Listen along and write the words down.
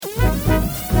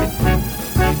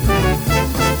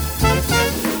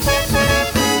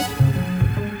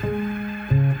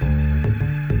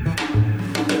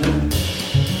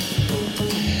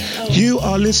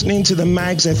listening to the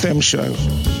Mags FM show.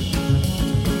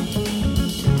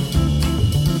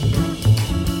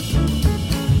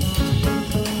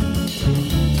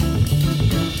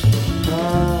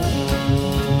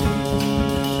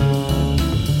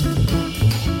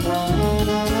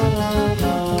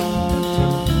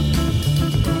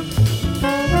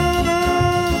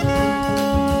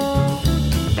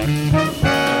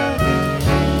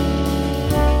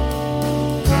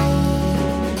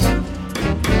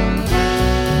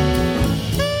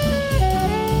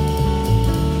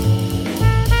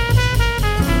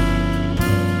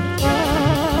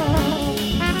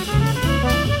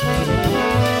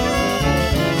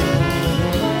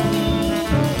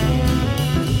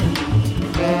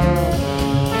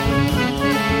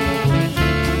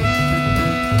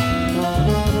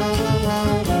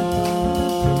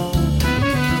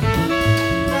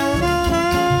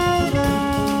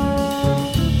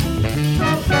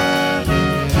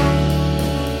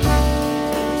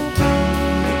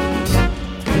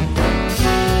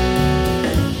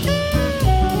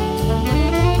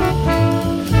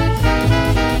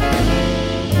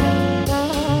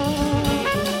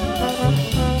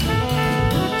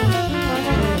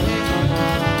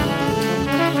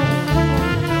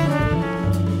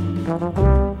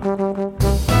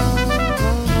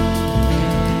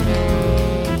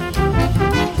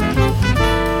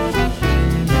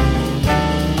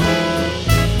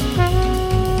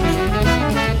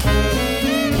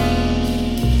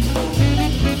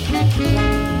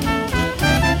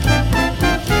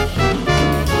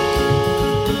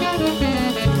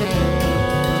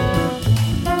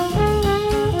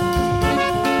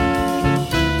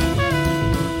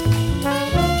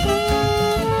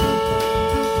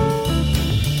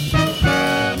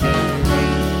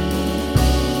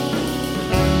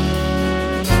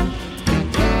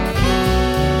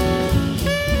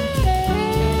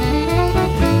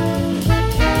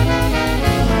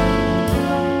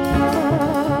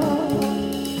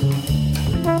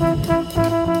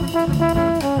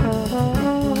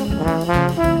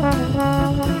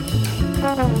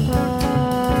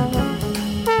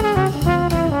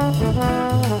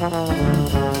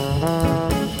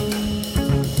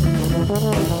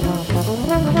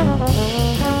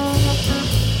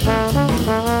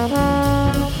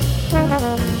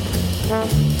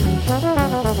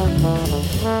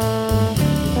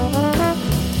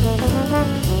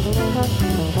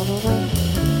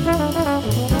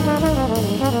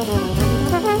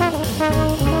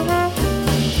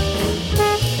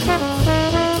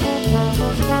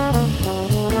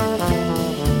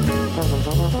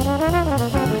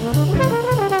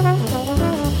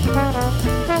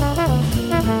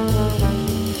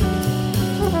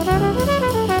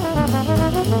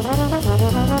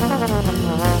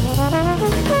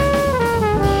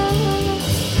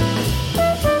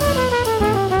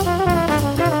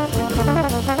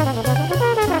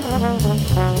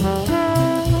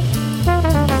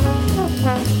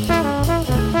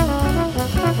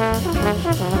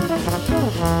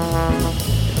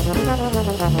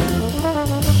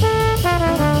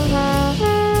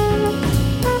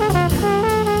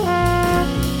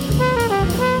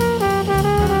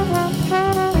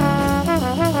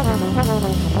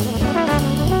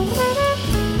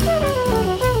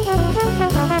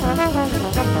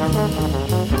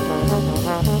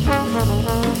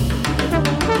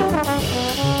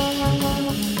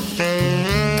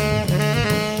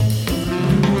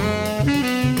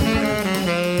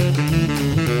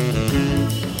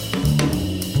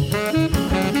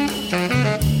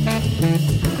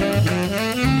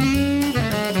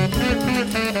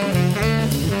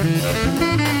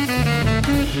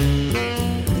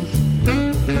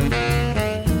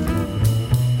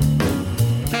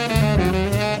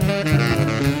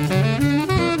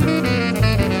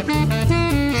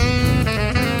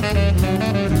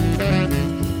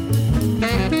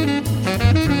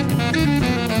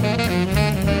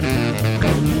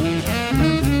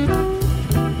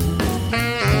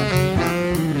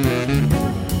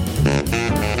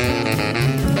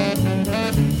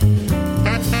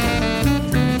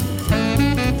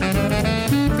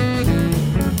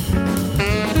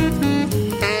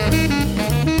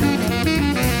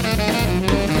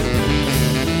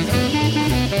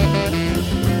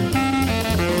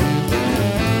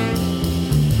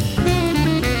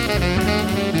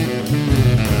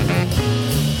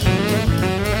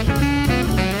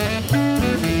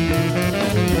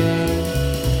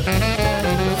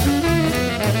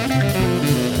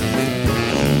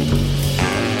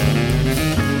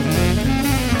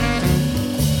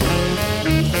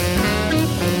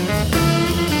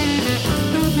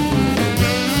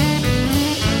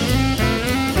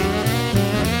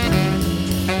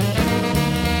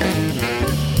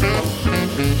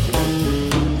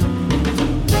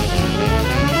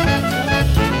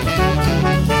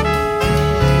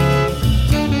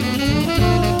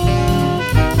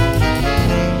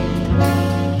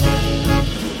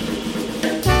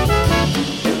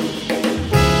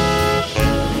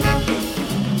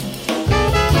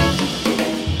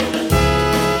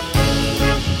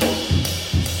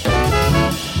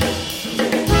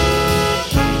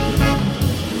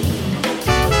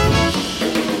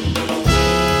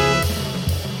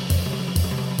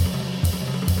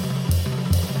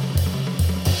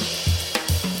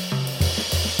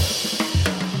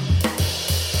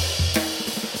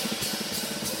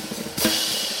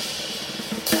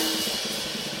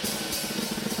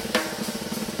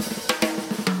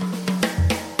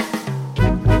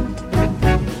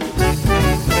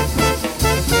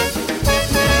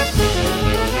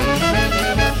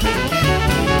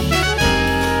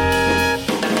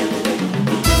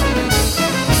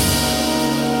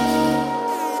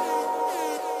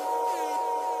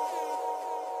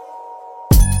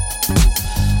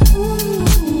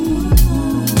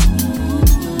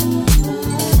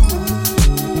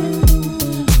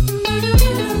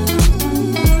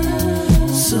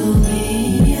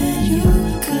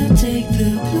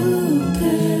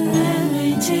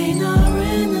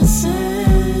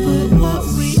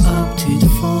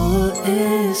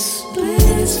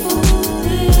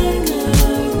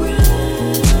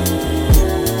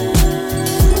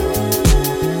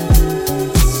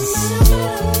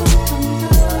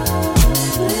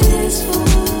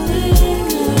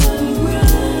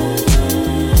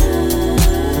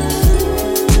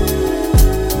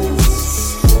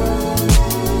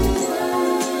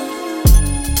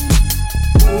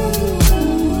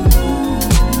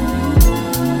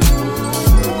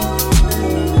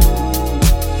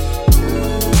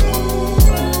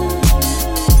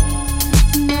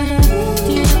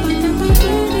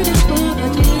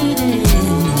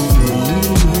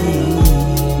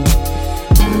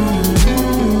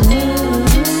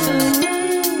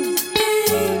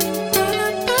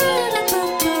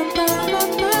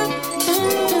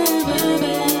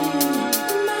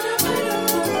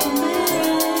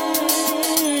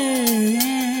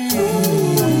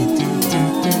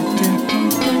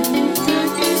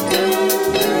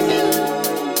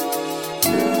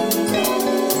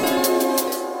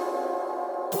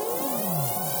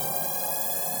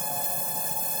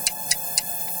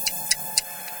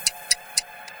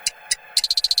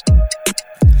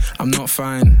 I'm not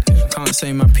fine. Can't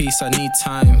say my piece, I need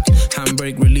time.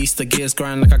 Handbrake release, the gears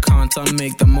grind like I can't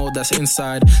unmake the mold that's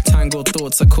inside. Tangled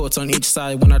thoughts are caught on each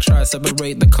side. When I try to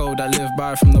separate the code I live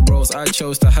by from the roles I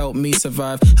chose to help me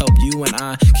survive. Help you and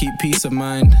I keep peace of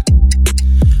mind.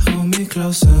 Hold me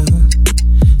closer,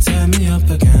 tear me up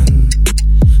again.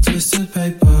 Twisted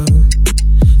paper,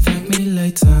 thank me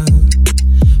later.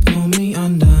 Pull me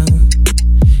under,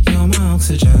 you're my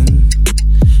oxygen.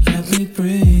 Let me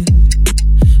breathe,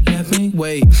 let me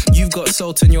wait. You've got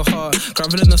salt in your heart.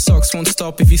 Gravel in the socks won't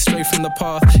stop if you stray from the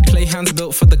path. Clay hands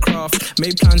built for the craft.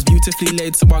 Made plans beautifully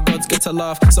laid so our gods get to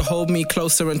laugh. So hold me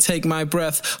closer and take my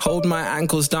breath. Hold my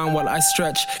ankles down while I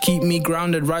stretch. Keep me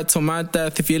grounded right till my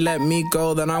death. If you let me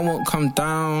go then I won't come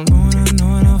down. No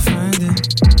one I'll find it.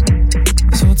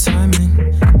 It's all timing.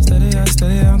 Steady,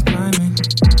 I'm climbing.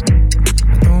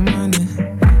 I don't mind it.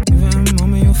 Even a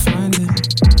moment you'll find it.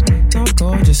 No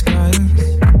gorgeous guidance.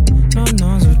 No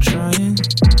one's will trying.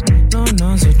 No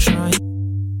one's will trying.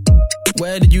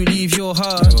 Where did you leave your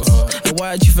heart? And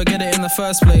why did you forget it in the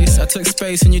first place? I took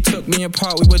space and you took me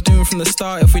apart. We were doomed from the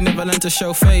start if we never learned to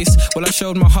show face. Well, I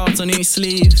showed my heart on each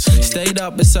sleeve. Stayed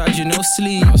up beside you, no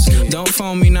sleep. Don't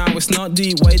phone me now, it's not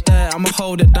deep. Wait there, I'ma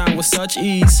hold it down with such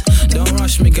ease. Don't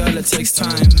rush me, girl, it takes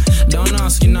time. Don't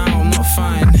ask you now, I'm not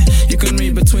fine. You can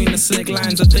read between the slick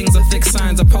lines. The things are thick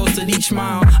signs I posted each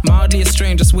mile. Mildly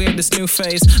strange, just weird, this new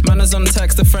phase. Manners on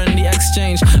text, a friendly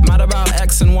exchange. Mad about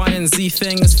X and Y and Z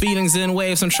things. Feelings in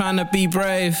waves, I'm trying to be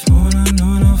brave. No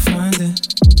one I'll find it.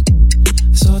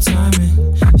 It's all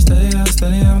timing. Steady,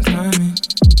 I'm climbing.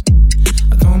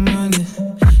 I don't mind it.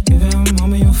 Give it a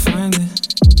moment, you'll find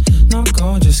it. No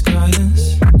gorgeous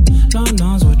guidance. No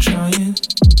one's will trying.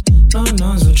 No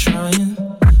one's will trying.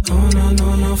 Oh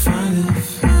no, find it.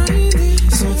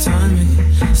 It's all timing.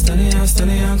 Steady,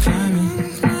 I'm climbing.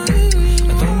 I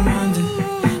don't mind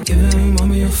it. Give it a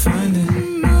moment, you'll find it.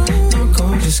 No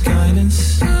gorgeous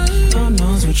guidance. No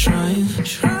one's will trying.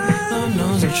 No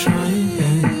one's will trying.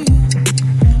 Yeah.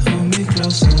 Hold me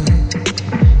closer.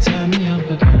 Tie me up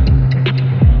again.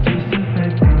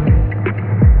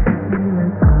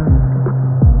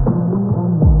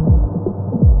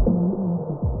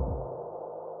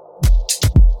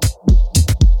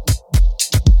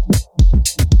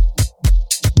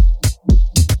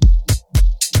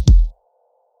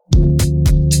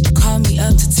 Call me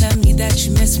up to tell me that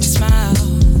you miss my smile.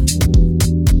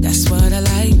 That's what I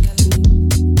like.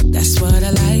 That's what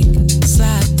I like.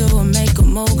 Slide through and make a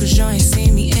move, cause you ain't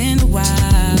seen me in a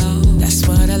while. That's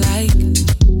what I like.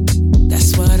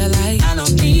 That's what I like. I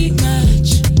don't need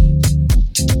much.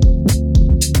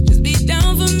 Just be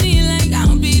down for me like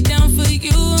I'll be down for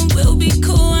you, and we'll be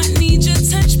cool. I need your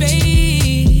touch,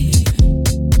 babe.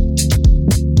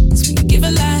 So we can give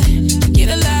a lot, get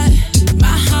a lot.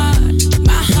 My heart.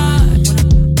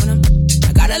 When I'm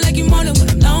I gotta like you more than when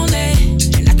I'm lonely.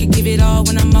 And I can give it all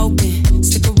when I'm open.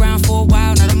 Stick around for a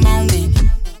while, not a moment.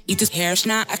 Eat this hair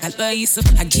snot, I love you so.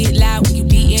 I get loud when you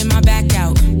be in my back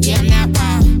out. Yeah, I'm not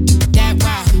wild, that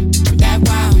wild, that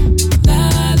wild. La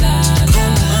la la. Call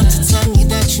me up to tell me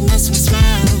that you miss my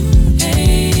smile.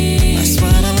 Hey, that's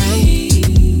what I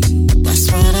like. That's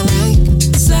what I like.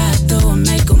 Slide through and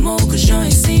make a move, cause you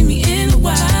ain't seen me in a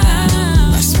while.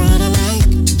 That's what I like.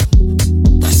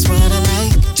 That's what I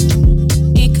like.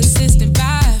 Inconsistent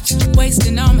vibes,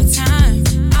 wasting all my time.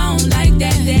 I don't like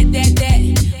that.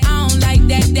 I don't like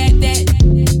that.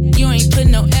 You ain't put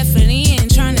no effort in,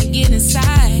 trying to get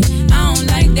inside. I don't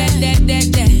like that. I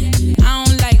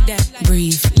don't like that.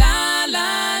 Breathe. La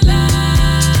la la.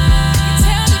 You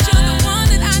tell that you're the one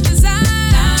that I desire.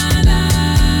 La la.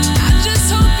 I just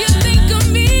hope you think of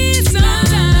me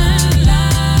sometime. La la.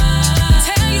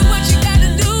 Tell you what you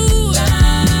gotta do.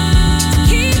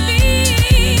 Keep me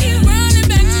running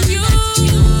back to you.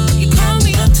 You call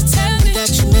me up to tell me that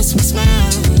you miss my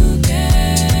smile.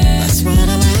 That's what I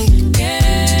like.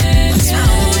 That's what I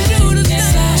want you to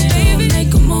slide through and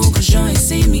make a move, cause you ain't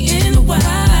seen me in a while.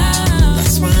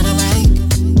 That's what I like.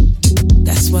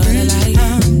 That's what I like.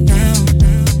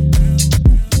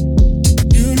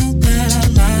 You know that I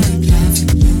like that.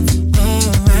 Go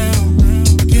around,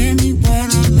 give me what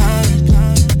I like.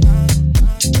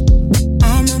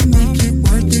 I'ma make it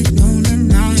worth it on the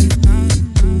night.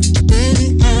 Baby,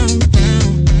 I'm down.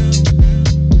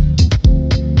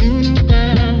 You know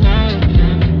that I like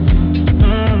that.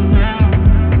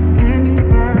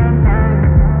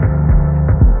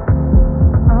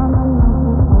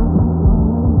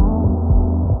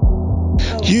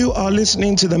 You are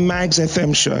listening to the Mags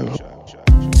FM show.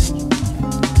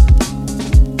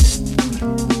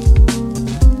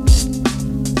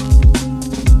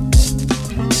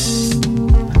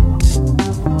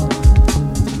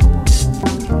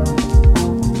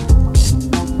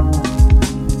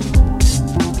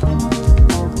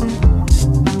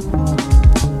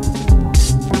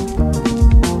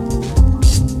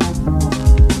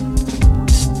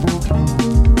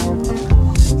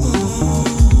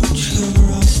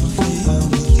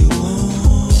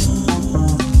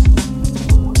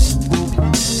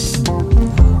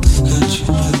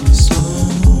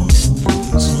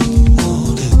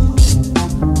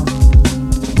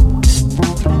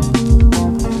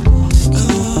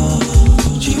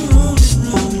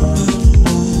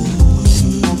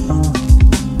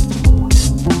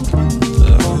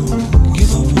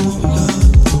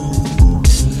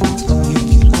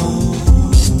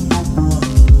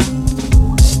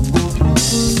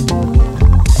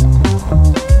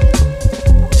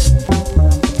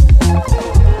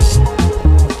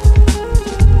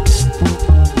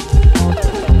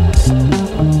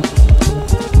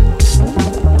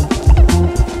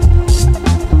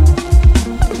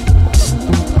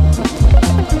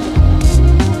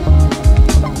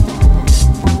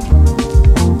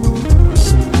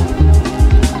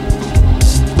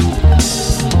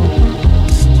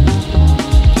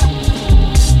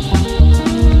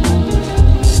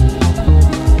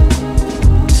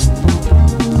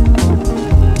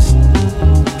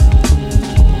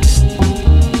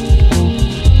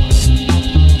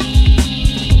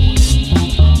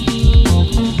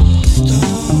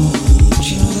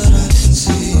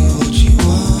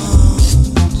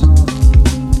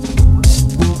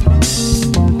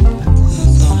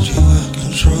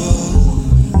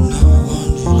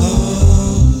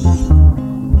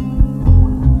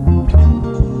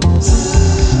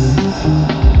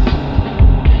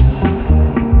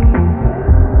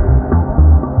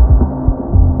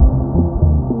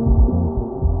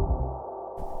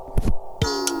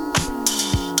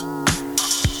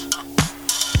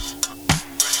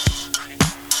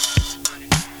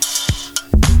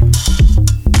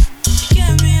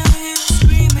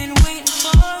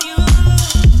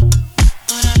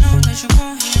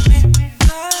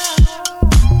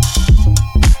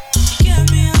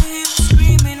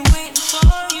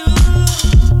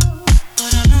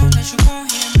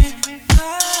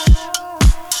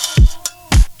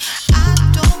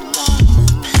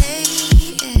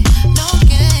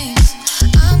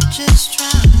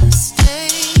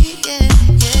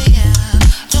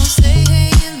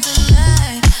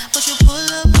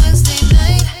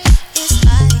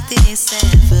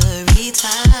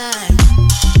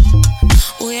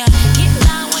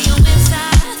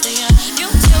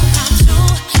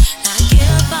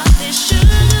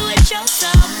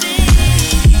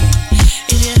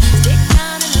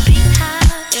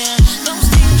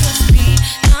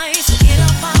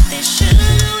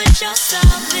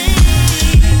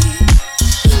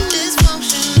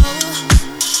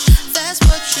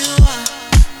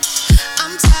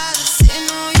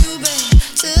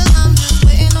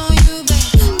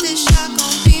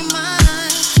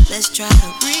 try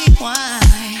to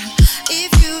rewind.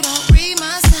 If you don't read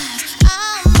my signs,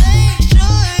 I'll make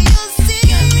sure you see.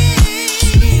 Got me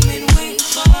screaming, waiting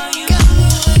for you. Got me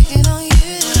waiting on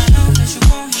you, but I know that you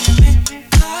won't hear me.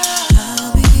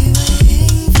 I'll be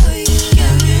waiting for you.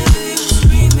 Got me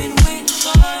screaming, waiting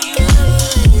for you. Got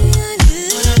me waiting on you,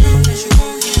 but I know that you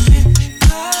won't hear me.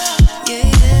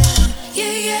 Yeah,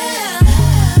 yeah, yeah.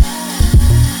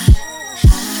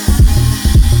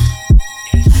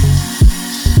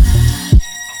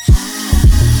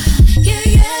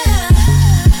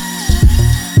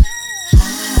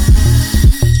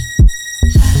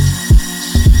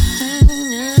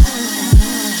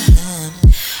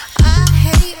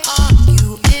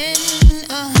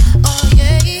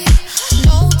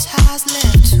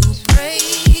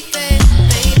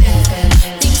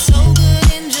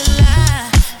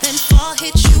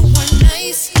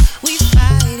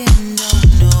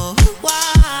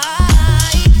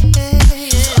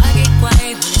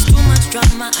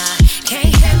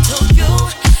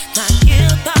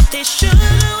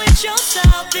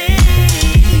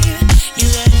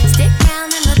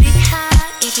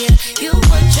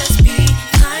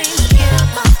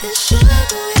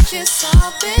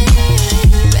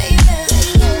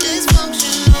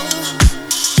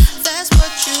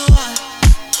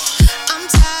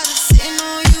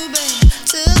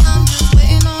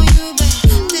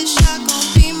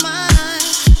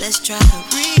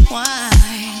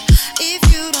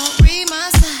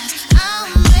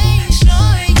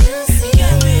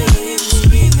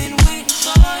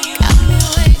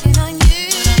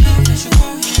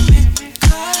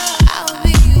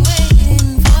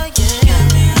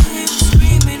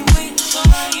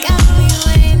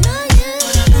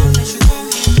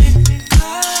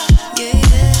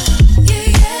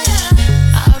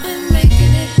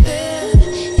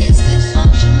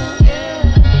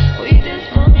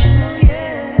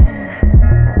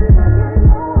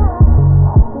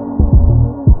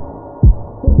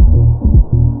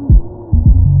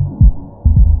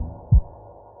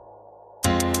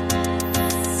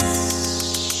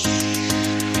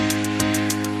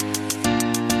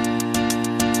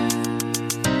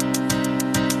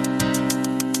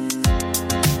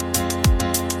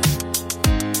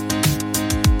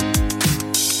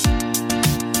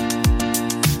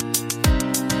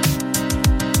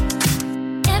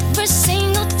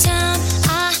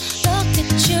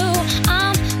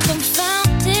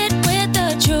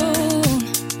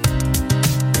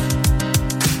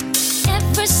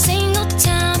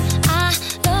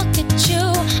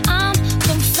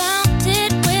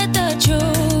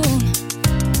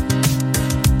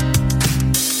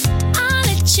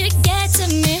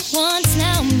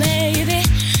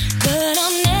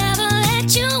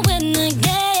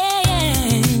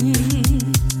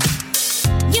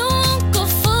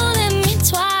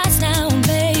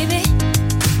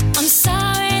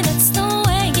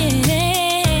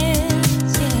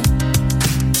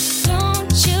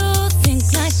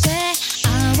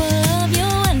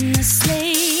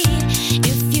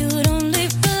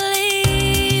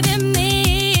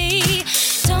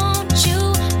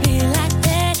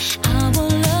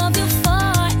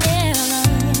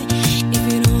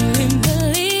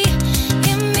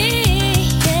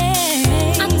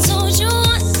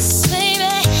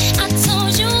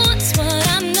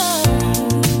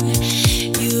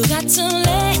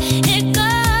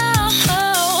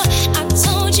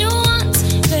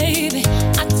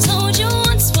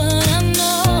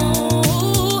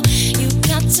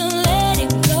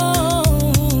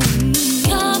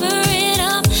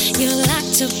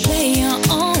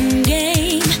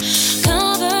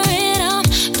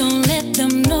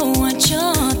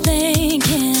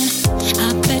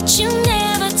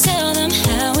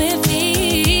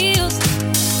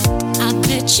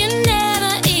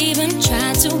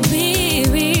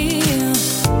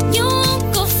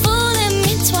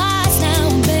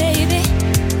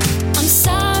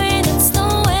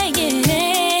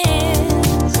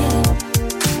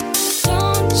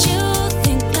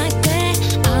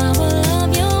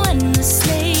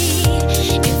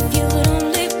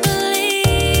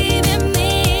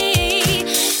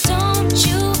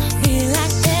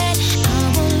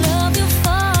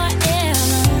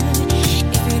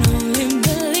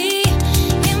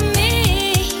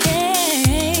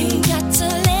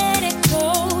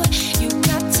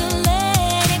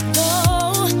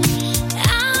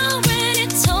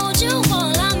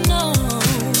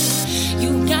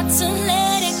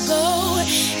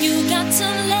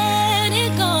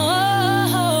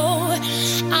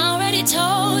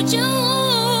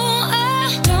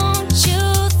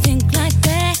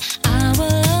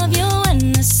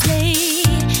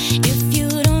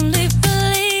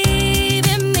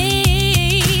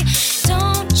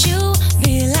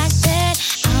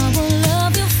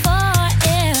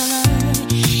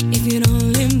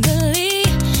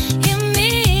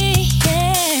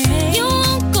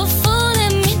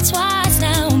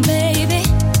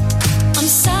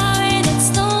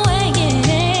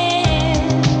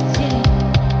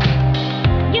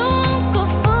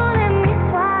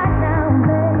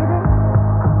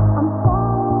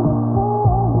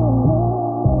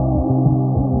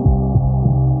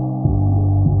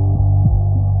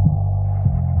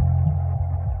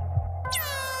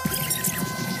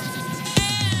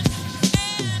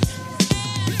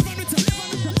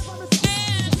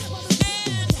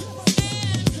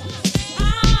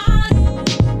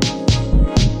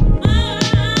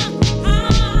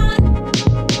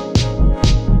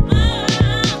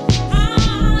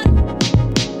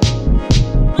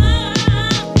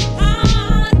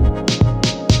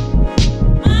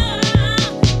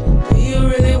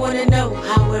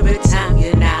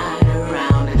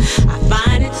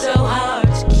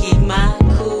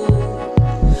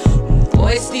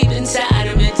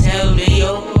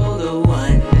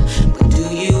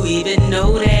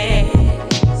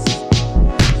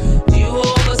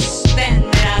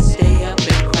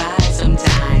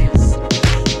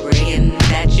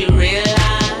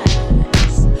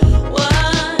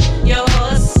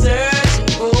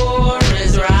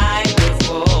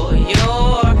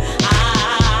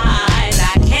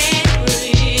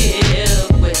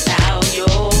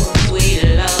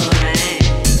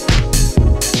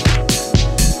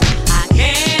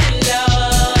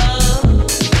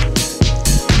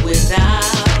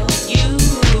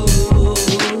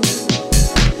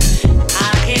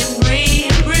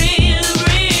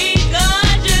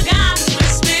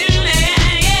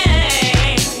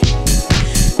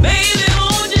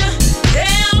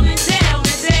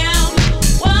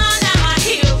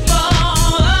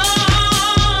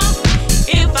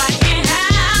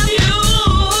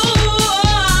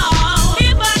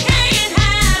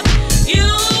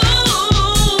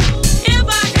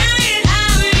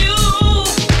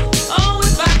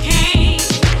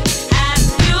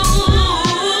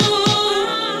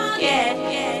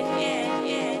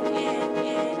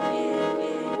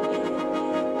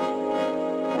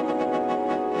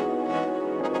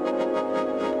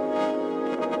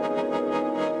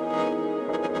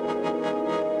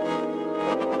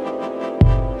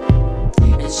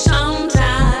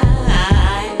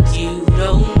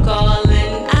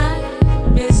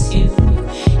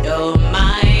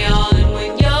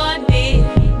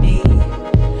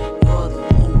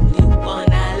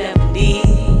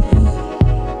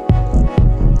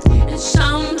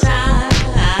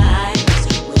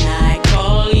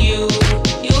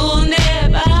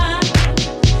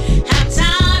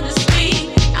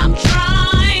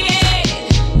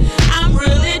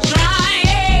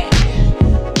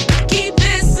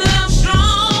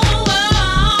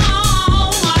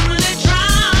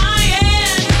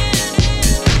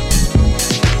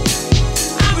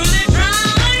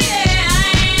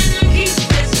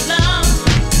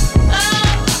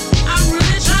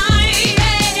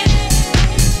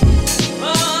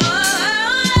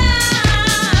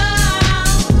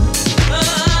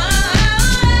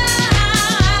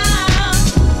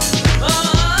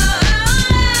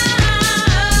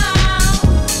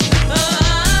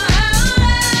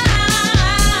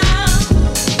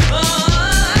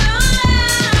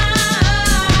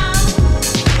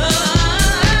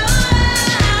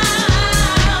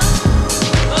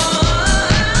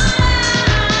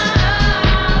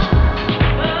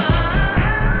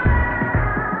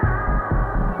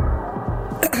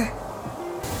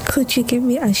 could you give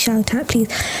me a shout out, please?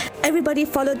 Everybody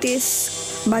follow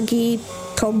this Maggie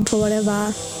Tom or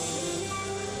whatever.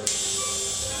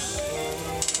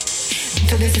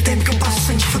 Todo esse tempo que eu passo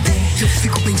sem te foder, eu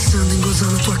fico pensando em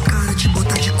gozar na tua cara, te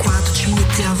botar de quatro, te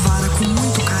meter a vara com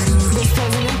muito carinho.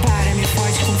 Gostoso não para, me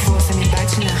fode com força, me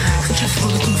bate na raba. Eu te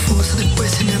fodo com força,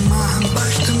 depois você me amarra, me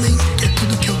bate também. Que é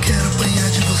tudo que eu quero apanhar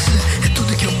de você, é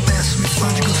tudo que eu peço, me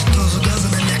fode gostoso, goza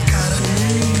na minha cara.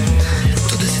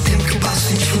 Todo esse tempo que eu passo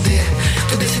sem te foder,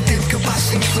 todo esse tempo que eu passo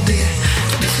sem te foder,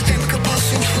 todo esse tempo que eu passo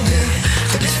sem te foder,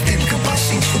 todo esse tempo que eu passo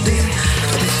sem te foder,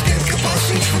 todo esse tempo que eu passo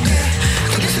sem te foder,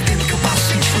 todo esse tempo que eu passo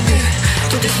sem te foder,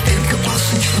 todo esse tempo que eu passo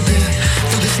sem te foder,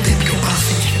 todo esse tempo que eu passo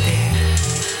sem te foder.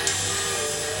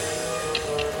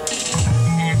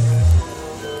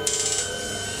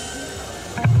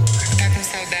 Tá com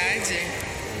saudade?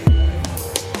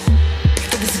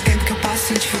 Todo esse tempo que eu passo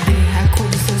sem te foder, a cor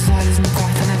dos seus olhos me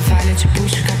corta na valha, te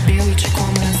puxo o cabelo, te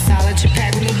como na sala, te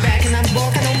pego no back, na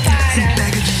boca não para. Me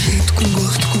pega de jeito, com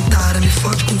gosto, com tara, me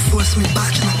fode com força, me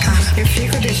bate na cara. Eu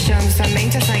fico deixando sua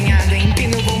mente assanhada,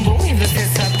 empino o bumbum e você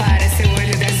só para. Seu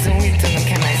olho dá zoom e tu não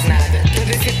quer mais nada. Todo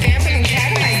esse tempo eu não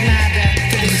quero mais nada.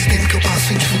 Todo esse tempo que eu passo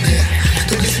sem te foder,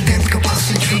 todo esse tempo que eu passo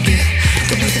sem te foder,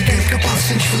 todo esse tempo que eu passo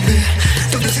sem te foder,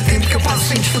 todo esse tempo que eu passo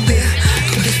sem te foder,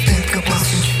 todo esse tempo que eu passo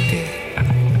sem te foder.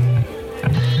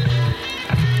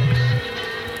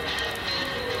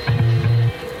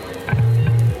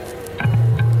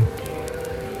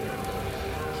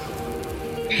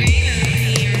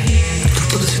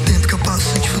 Todo esse tempo que eu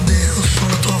passo sem te foder, o som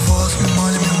da tua voz me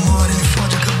molha a memória, me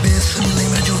fode a cabeça, me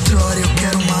lembra de outrora e eu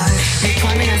quero mais. Me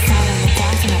come na sala, no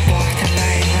quarto, na porta,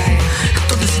 vai, vai.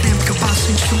 Todo esse tempo que eu passo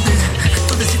sem te foder,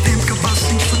 todo esse tempo que eu passo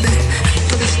sem te foder,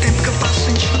 todo esse tempo que eu passo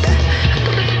sem te foder,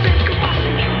 todo esse tempo que eu passo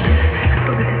sem te foder,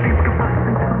 todo esse tempo que eu passo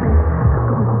sem te foder.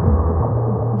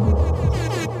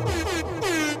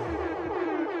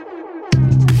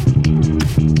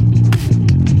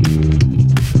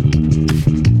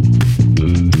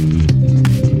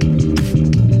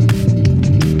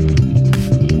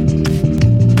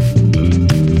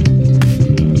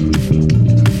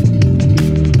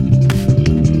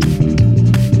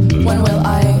 When will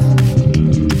I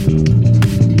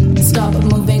stop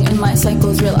moving in my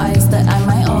cycles? Realize that I'm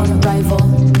my own rival.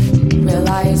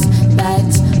 Realize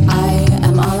that I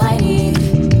am all I need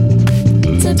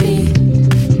to be.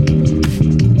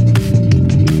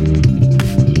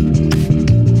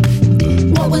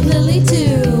 What would Lily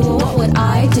do? What would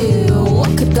I do?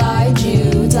 What could guide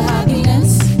you to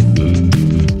happiness?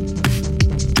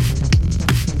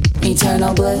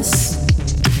 Eternal bliss.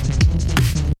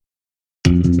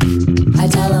 I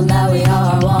tell them that we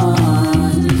are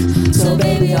one, so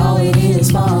baby all we need is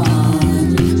fun.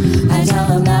 I tell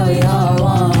them that we are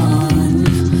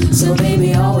one, so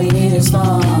baby all we need is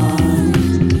fun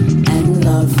and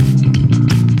love.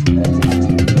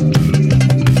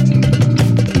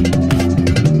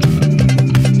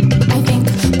 I think,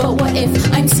 but what if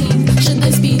I'm seen? Should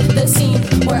this be the scene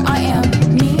where I am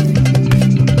me?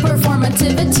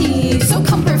 Performativity, so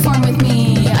come perform with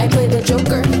me. I play the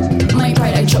Joker, my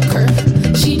pride I choke her.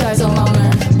 She dies a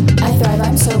loner, I thrive,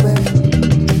 I'm sober.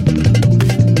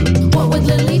 What would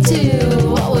Lily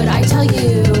do? What would I tell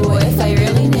you if I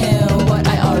really knew what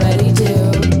I already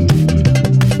do?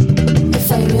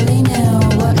 If I really knew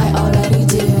what I already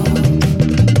do.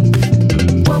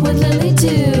 What would Lily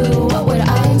do? What would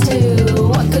I do?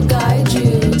 What could guide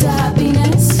you to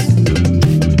happiness?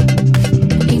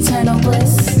 Eternal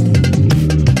bliss.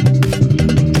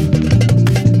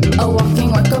 A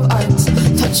walking work of art,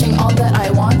 touching all that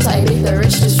I want. I read the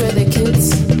rich, destroy the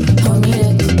kids who need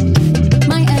it.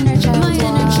 My inner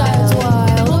child's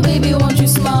wild. Oh baby, won't you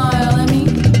smile at me?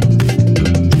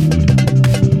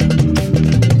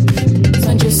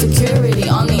 Send your security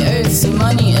on the earth. See,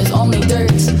 money is only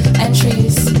dirt and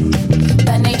trees.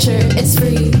 That nature is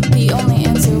free. The only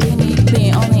answer we need.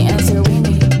 The only answer we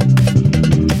need.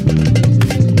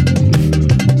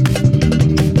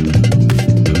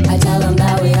 I tell them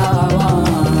that we are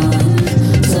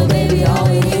one, so baby all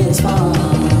we need is fun.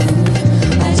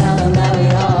 I tell them that we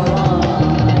are one,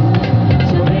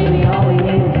 so baby all we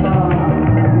need is fun.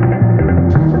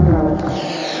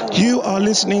 You are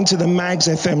listening to the Mags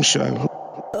FM show.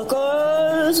 Of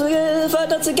course we get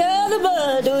fucked up together,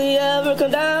 but do we ever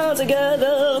come down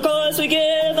together? Of course we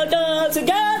get fucked up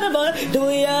together, but do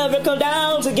we ever come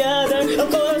down together? Of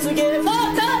course we get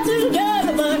fucked up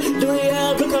together, but do we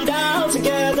ever come down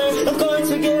together? Of course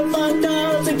we get fucked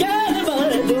up together,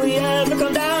 but do we ever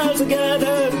come down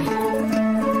together?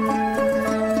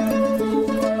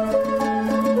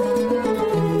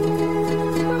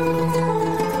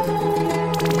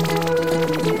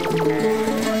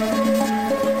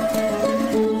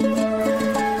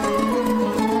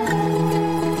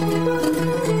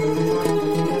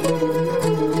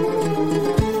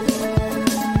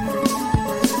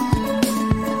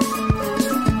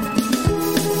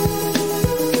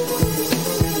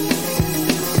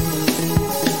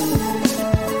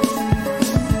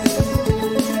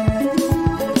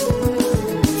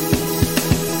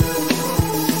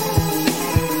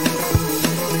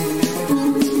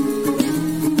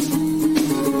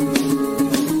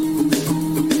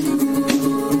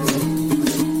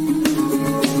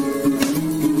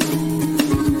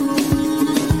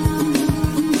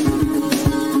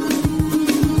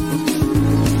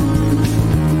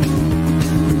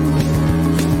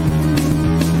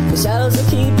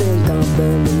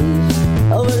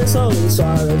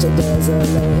 Swallowed your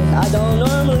desolate. I don't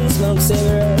normally smoke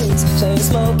cigarettes. Chain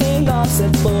smoking,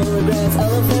 gossip, full regrets.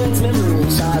 Elephants,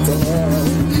 memories, shots of hell.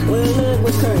 When live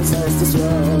with curse, let's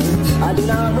destroy. I do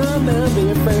not remember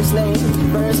your first name.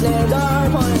 First names are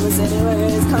pointless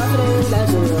anyways. Confident that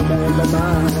you will remember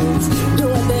mine.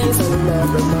 Doing things so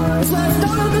remember mine. Let's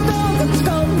go to the door, let's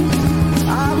go.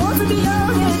 I want to be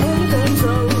young and in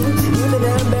control. Youth and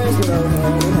embarrassed go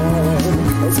hand in hand.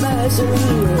 Especially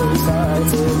when we start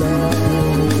to dance.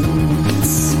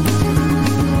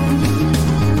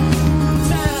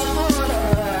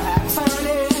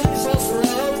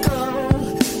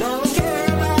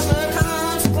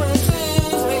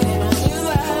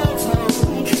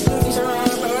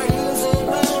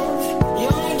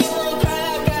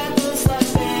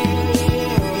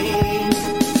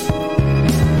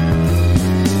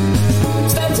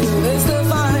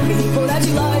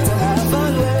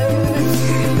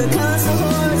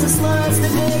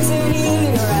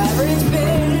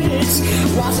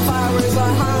 Watch the fireworks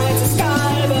behind the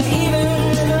sky, but even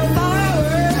the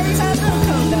fireworks have to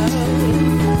come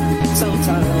down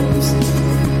sometimes.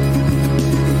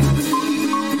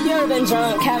 You ever been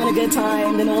drunk, having a good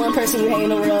time, then the one person you hate in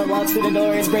the world walks through the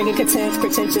doors, bringing contempt,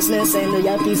 pretentiousness, and the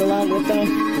yuppies along with them?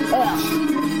 Ugh.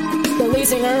 The lead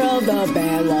singer of the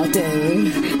band walked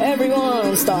in.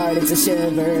 Everyone started to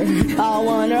shiver. I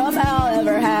wonder if I'll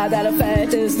ever have that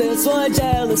effect. Is this what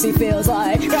jealousy feels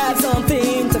like? Grab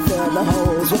something to fill the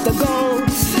holes with the gold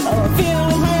of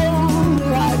feeling whole.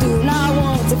 I do not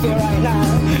want to feel right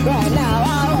now. Right now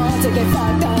I want to get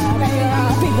fucked up. Hang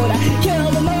around people that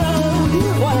kill the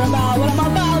mood. What about what I'm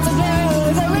about to do?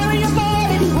 Is it really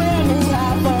important when you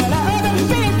have fun? Other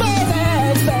people's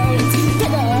headspace.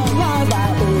 Pick up my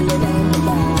Bible.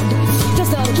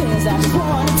 Just other kids that just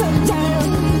want to take down.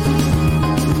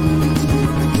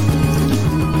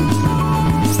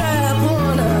 Step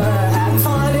one, have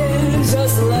fun and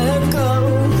just let go.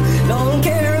 Don't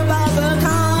care about the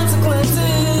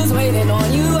consequences waiting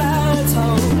on you at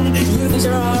home. Use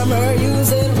your armor,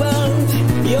 use it well.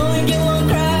 You only get one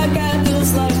crack at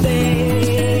this life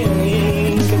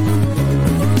thing.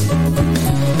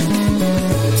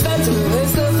 Step two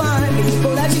is to find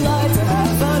people that you like to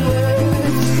have fun with.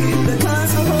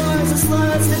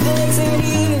 Sluts, the dicks, and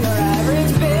eating your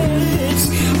average bitch.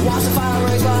 Watch the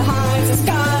fireworks behind the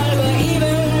sky, but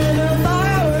even the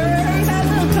fireworks have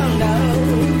to come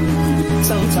down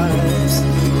sometimes.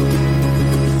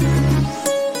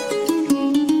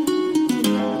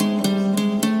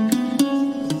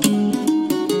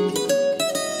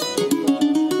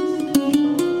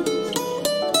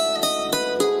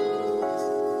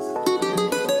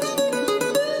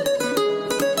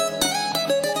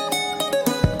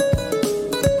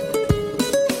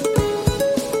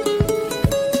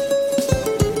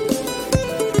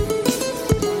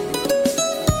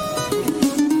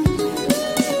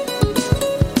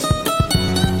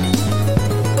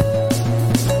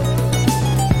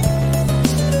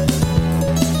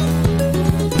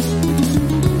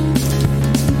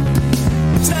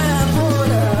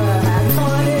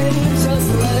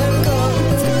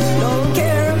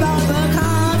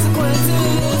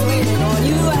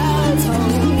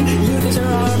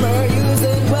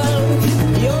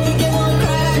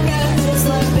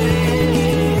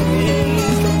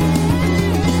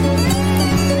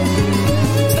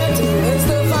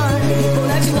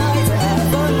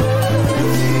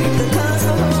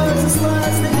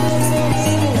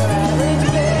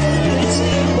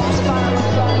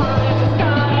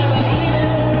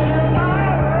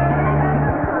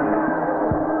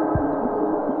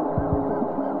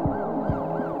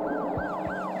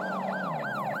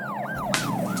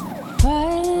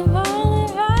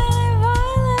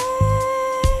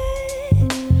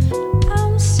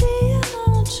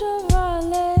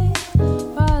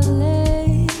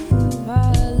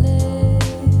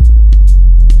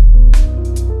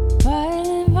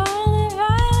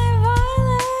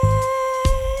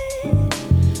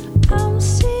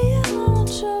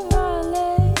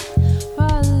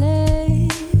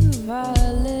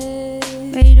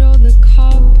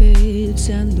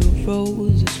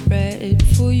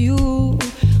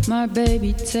 My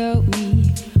baby, tell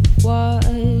me what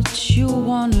you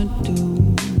wanna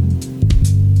do.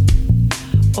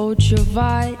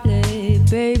 Ultraviolet,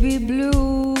 baby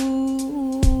blue.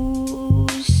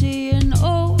 Seeing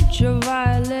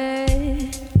ultraviolet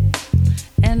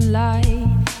and light.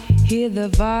 Hear the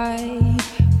vibe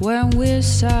when we're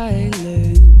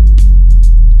silent.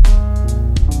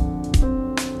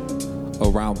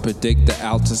 Around, predict the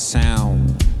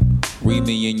ultrasound. Read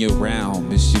me in your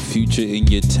realm, it's your future in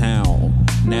your town.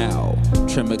 Now,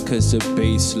 tremor cause the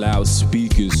bass,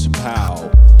 loudspeakers, pow.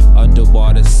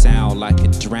 Underwater sound like a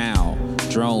drown.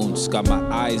 Drones got my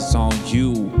eyes on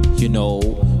you, you know.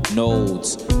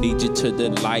 Nodes lead you to the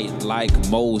light like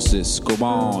Moses. Go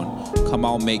on, come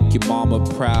on, make your mama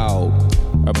proud.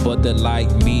 A brother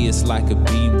like me is like a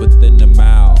beam within the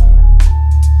mouth.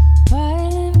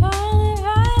 Violin, violin,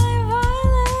 violin,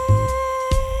 violin.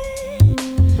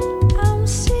 I'm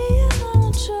seeing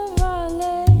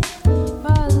ultraviolet,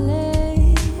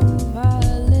 violet,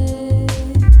 violet.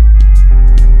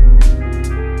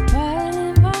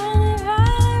 Violin, violin,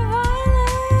 violin,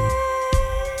 violin.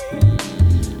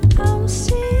 I'm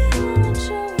seeing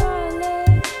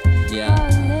ultraviolet,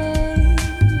 violet,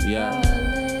 violet.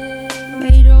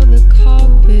 Made all the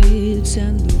carpets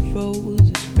and the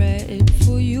roses red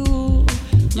for you.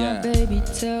 My baby,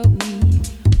 tell me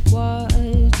what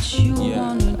you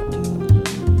wanna do.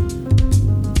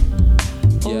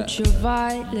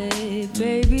 Ultraviolet,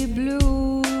 baby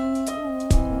blue.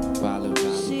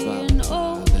 Seeing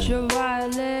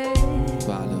ultraviolet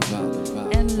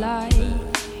and light.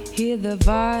 Hear the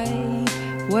vibe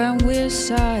when we're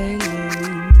silent.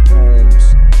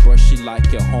 Homes, brushy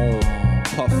like your home.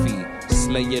 Puffy,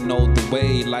 slaying all the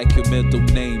way like your middle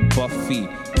name Buffy.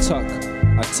 Tuck,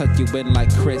 I tuck you in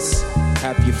like Chris.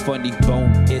 Have your funny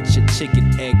bone itch your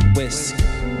chicken egg whisk.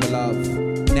 My love,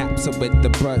 naps her with the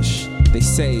brush. They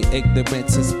say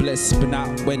ignorance is bliss, but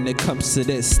not when it comes to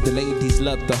this. The ladies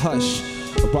love the hush,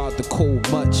 around the cold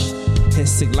much.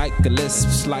 Hissing like a lisp,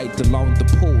 slide along the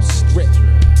pool strip.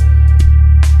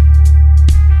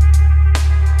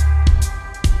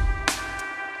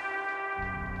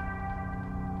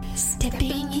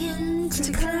 Stepping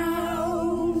into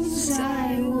clouds,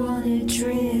 I wanna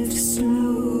drift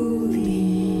slowly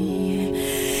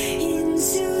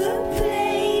into a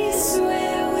place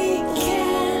where we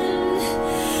can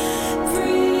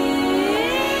breathe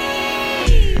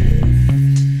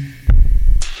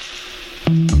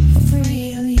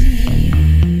freely,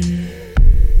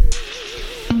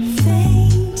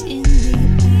 faint in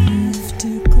the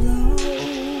afterglow.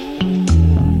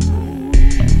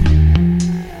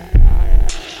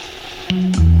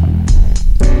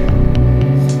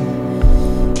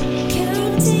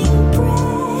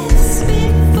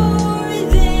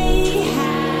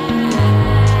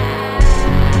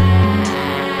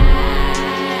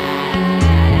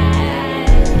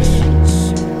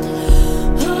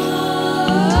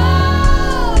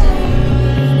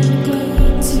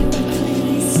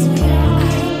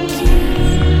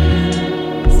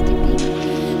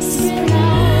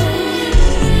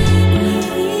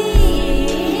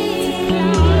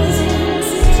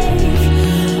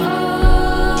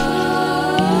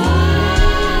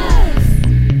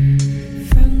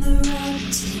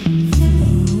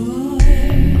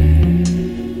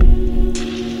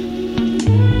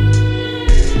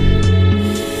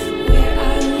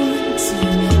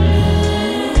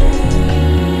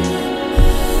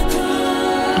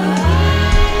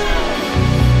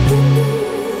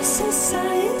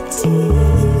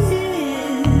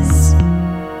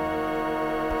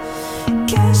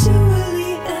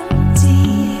 Casually empty,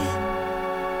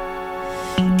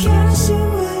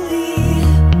 casually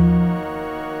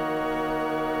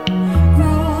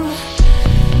raw.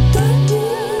 The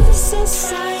new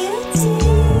society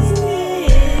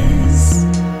is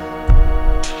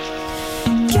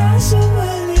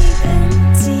casually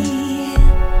empty.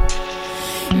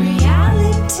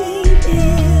 Reality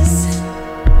is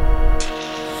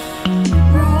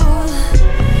raw.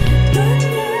 The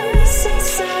new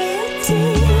society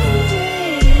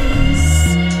is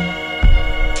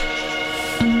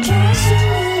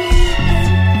casually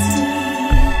empty.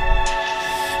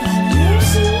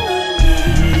 Unusually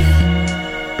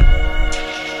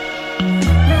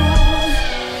raw.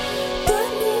 The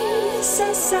new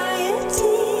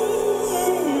society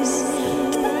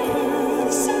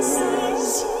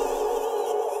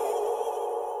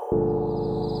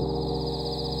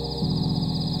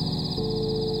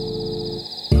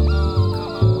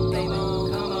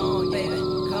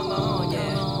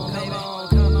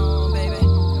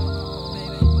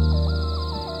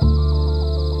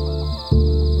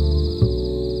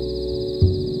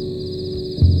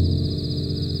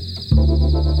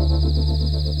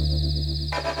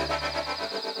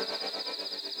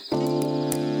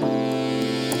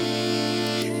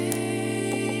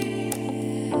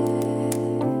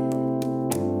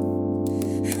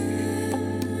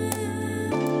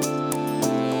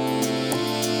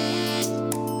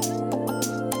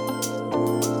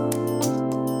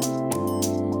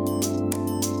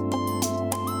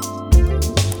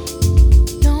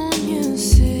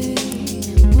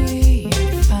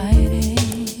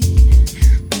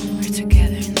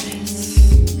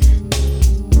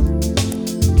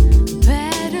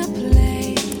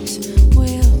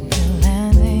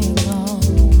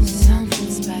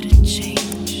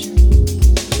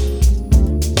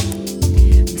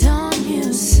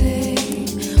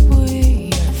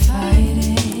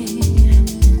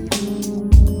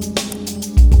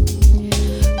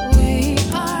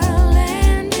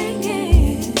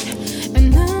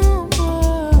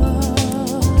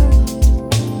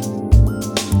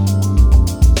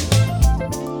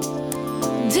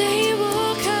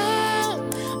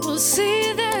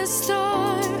see the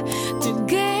star.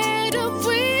 Together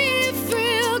we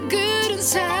feel good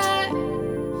inside.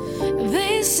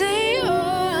 They say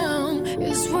home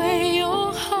is where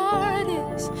your heart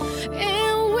is,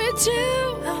 and with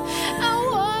you I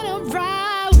wanna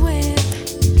ride with.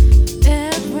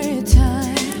 Every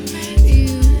time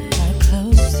you are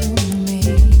close to me,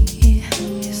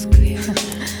 it's clear.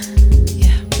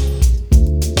 Yeah.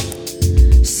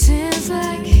 Seems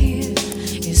like here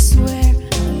is where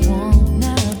I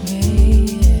wanna be,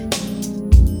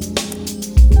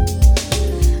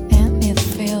 and it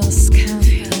feels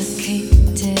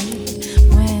complicated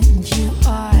when you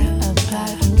are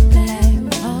about to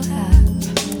level up.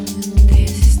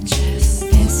 This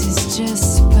is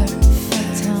just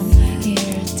perfect. I'm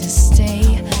here to stay.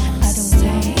 I don't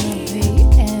wanna be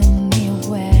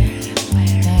anywhere.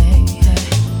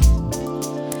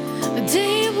 The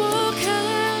day will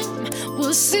come,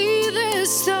 we'll see the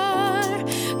star.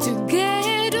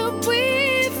 Together we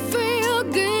feel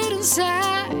good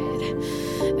inside.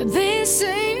 They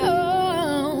say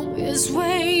home is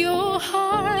where your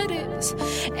heart is,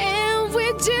 and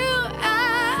with you I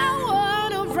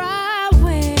wanna ride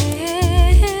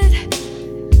with.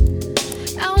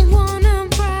 I wanna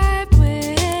ride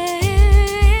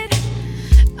with.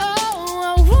 Oh,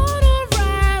 I wanna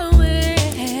ride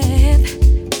with.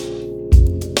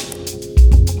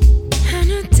 And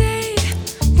a day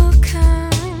will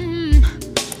come,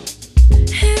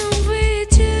 and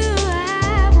with you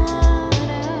I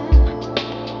wanna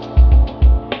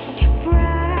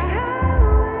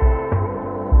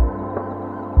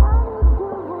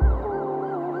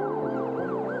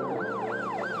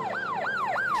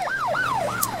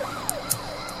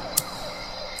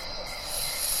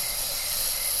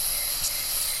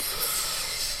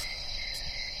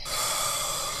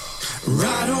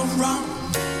Right or wrong,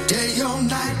 day or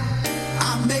night,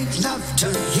 I make love to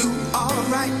you,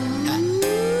 alright.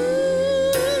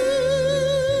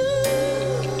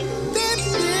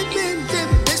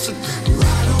 Listen,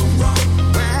 right or wrong,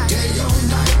 day or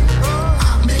night,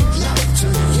 I make love to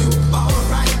you,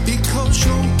 alright. Because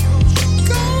you're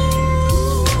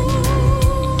gold.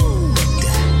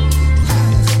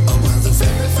 Well, the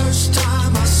very first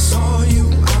time I saw you,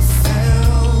 I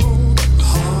felt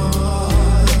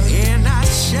hard, and I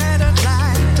shattered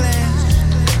like glass.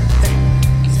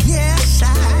 Yes, I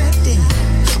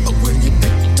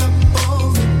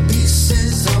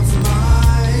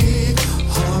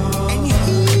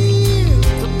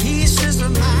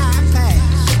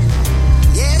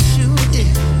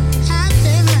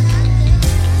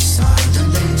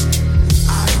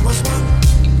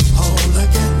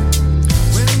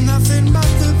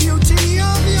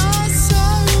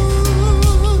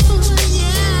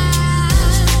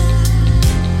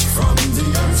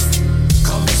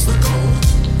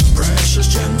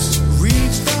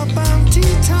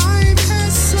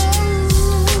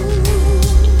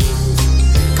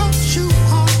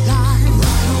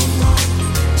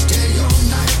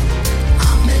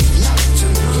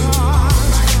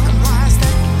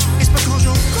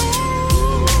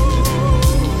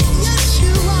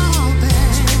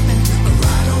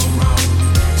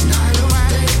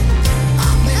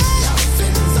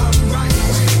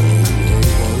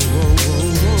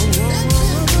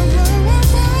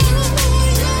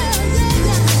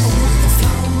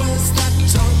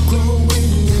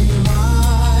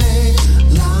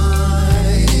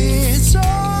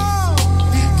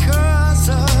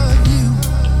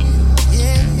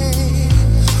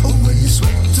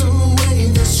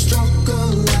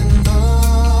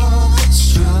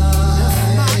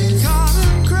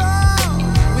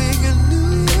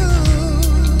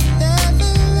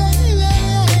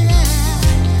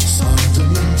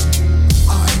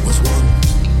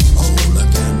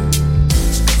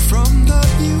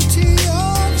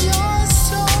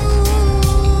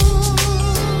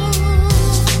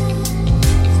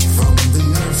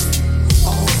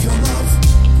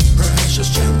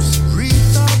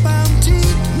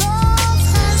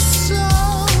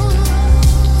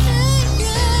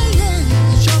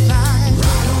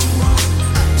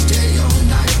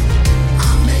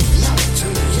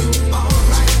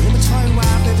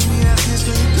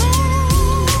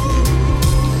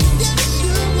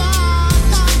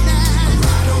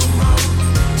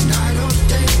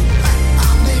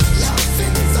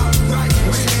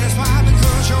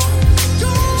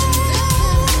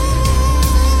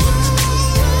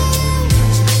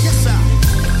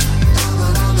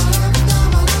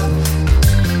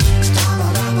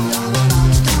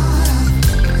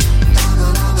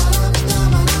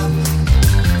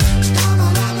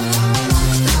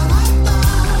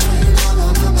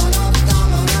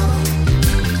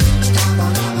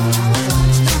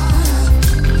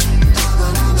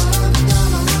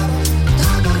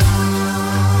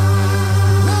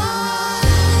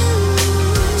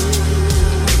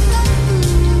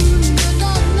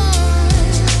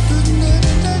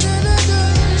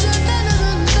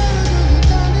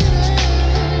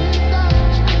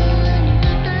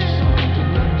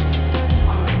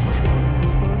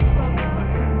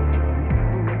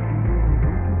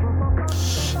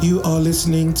are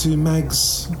listening to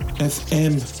Mags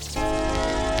FM.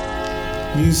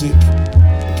 Music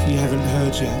you haven't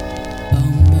heard yet.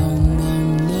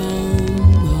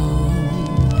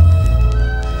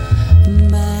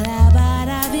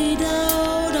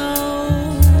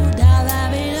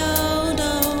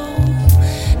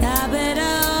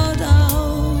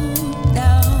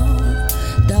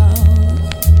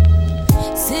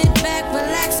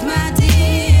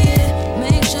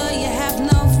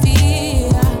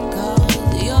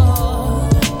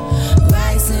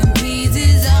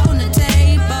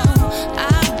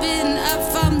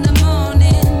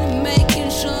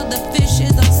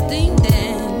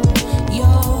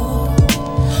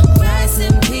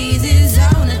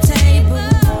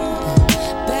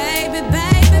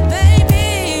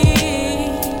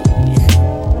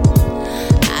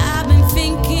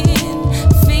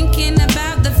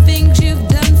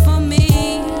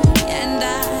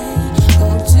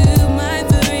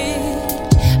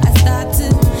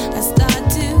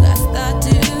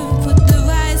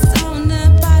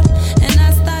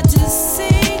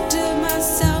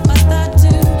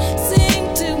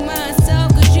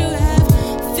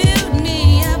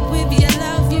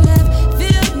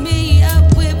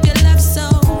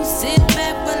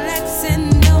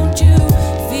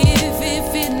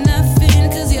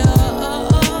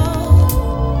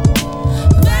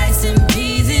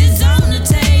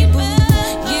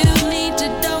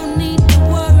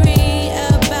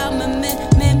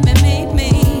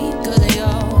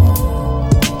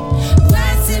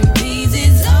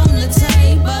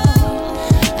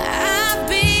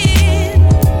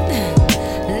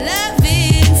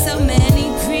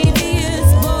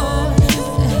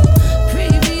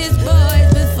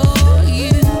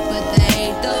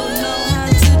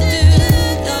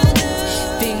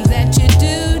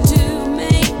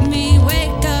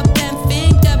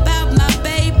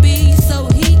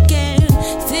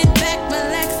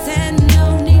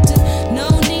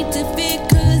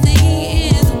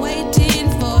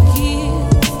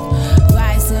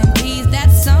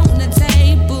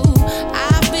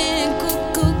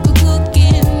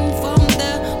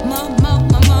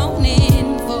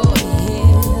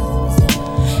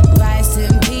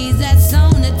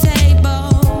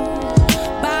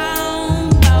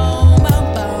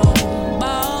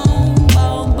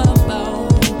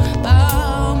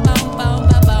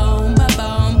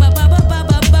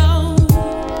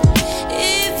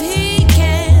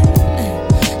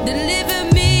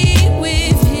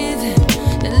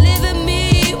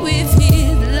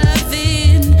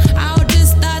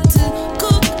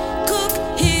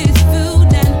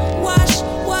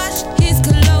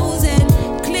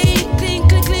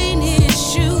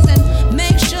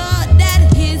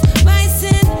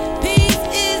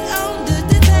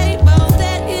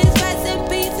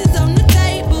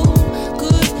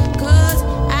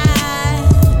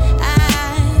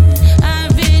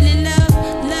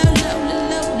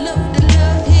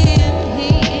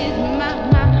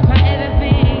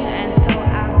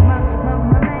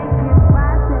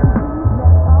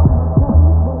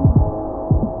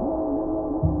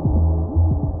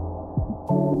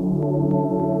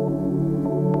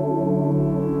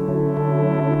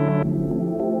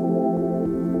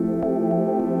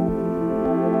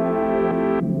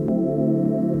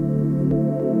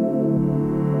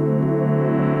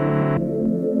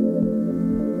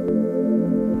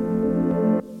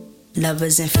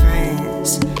 Lovers and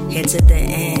friends, here to the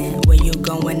end. Where you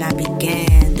going? I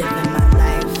began living my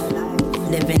life,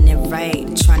 living it right,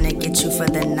 trying to get you for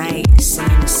the night, seeing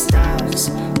the stars.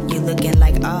 You looking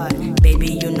like art,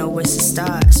 baby. You know it's a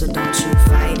start, so don't you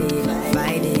fight it,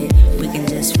 fight it. We can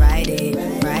just ride it,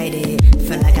 ride it.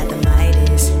 Feel like I got the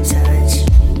Midas touch.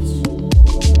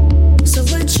 So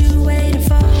what you waiting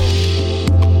for?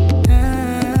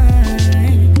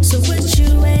 So what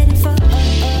you waiting for?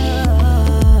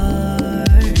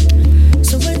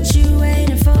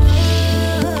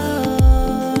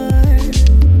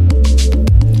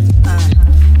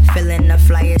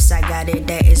 I got it,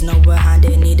 there is no behind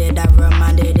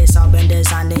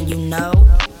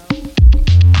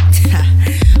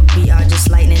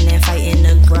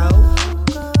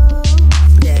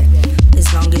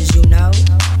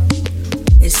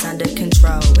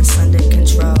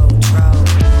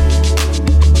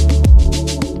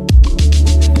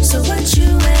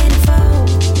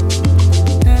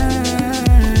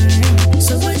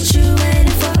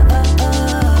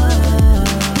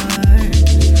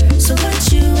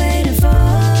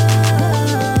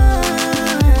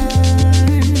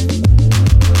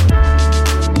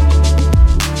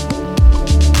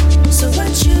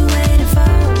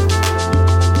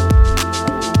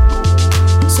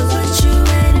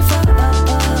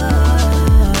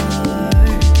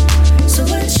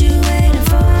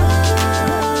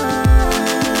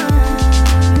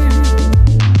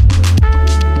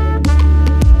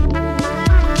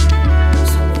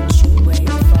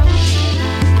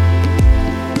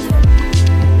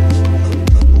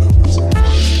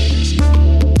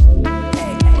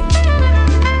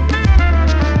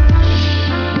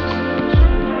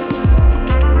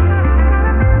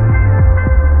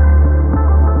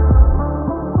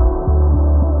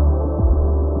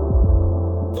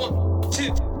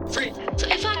 2, 3. So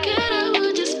if I could, I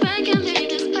would just beg and leave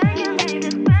this.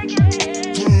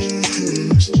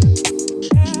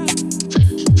 So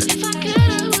if I could,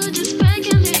 I would just beg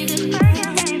and leave this.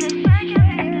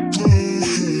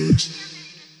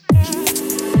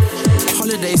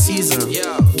 Holiday season.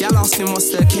 Yeah. Gal asking what's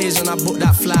the occasion. I booked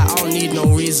that flight, I don't need no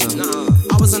reason.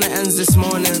 I was on the ends this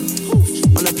morning,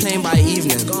 on a plane by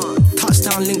evening.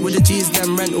 Touchdown link with the G's,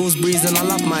 them rentals breezing. I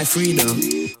love my freedom.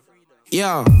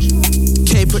 Yeah.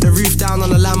 K put the roof down on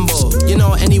the Lambo. You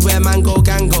know, anywhere man go,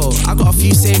 gang go. I got a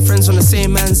few same friends from the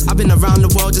same ends. I've been around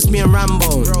the world, just me and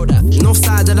Rambo. North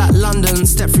side of that London,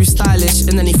 step through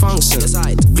stylish in any function.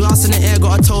 Glass in the air,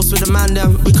 got a toast with the man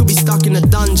them. We could be stuck in a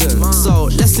dungeon. So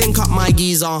let's link up my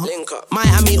geezer.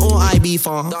 Miami or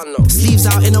Ibiza. Sleeves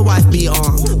out in a wife beater.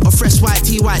 A fresh white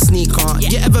tee, white sneaker.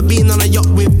 You ever been on a yacht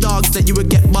with dogs that you would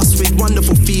get bust with?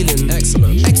 Wonderful feeling.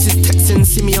 Excellent. Exes texting,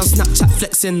 see me on Snapchat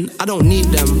flexing. I don't need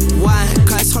them. Why?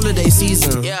 Cause it's holiday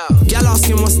season. Yeah. Gal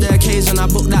asking what's the occasion. I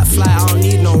booked that flight, I don't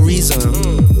need no reason.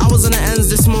 I was on the ends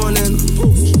this morning,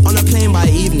 on a plane by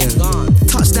evening.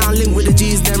 Touchdown link with the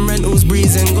G's, them rentals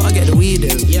breezing. Gotta get the weed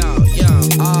in. Yeah, yeah.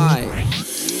 Aye.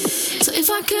 So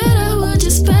if I could, I would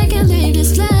just beg and leave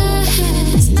this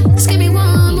place. Just give me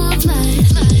one more flight.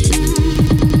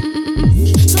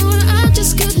 So I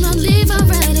just could not leave, I'd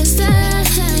rather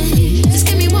stay. Just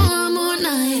give me one more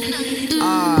night.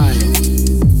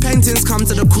 Paintings come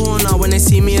to the corner when they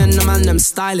see me and the man them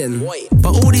styling.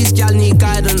 But all these gal need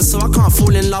guidance, so I can't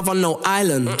fall in love on no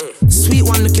island. Sweet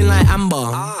one looking like Amber,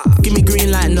 give me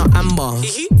green light, not amber.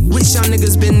 Which young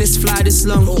niggas been this fly this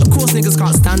long? Of course niggas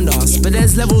can't stand us, but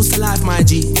there's levels to life, my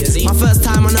G. My first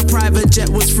time on a private jet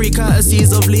was free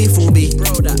courtesies of Lethal B.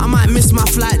 I might miss my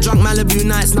flight, drunk Malibu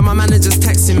nights, now my manager's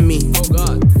texting me.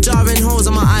 Jarring holes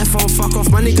on my iPhone, fuck off,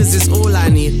 my niggas is all I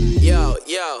need. Yo,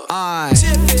 aye.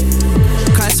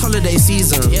 Cause it's holiday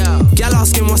season. Yeah. Gal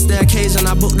asking what's the occasion.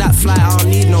 I booked that flight, I don't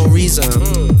need no reason.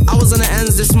 I was on the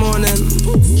ends this morning,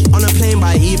 on a plane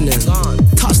by evening.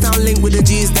 Touchdown link with the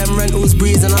G's, them rentals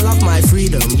breezing. I love my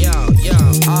freedom. Yeah,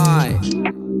 aye.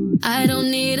 I don't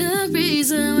need a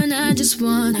reason when I just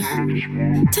wanna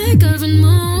take off and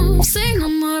move. Say no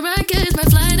more, I guess my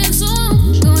flight is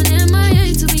on. Going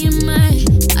MIA to be in my.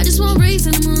 I just want race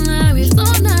in the moonlight with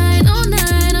all night, oh.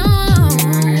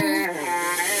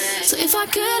 So if I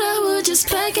could, I would just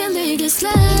beg and leave this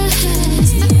place.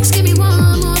 Just give me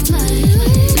one more flight.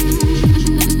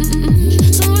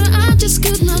 So I just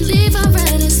could not leave, I'd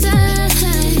rather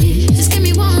stay. Just give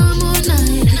me one more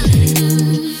night.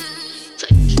 So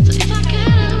if I could,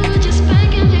 I would just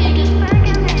beg and leave this.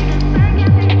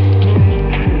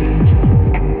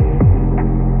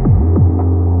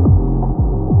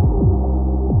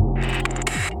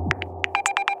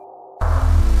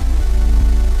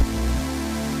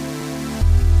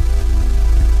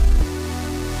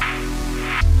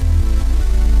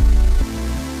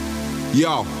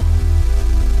 Yo.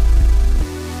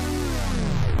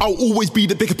 I'll always be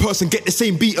the bigger person, get the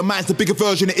same beat, and man's the bigger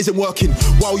version, it isn't working.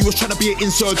 While you was trying to be an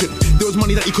insurgent, there was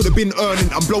money that you could have been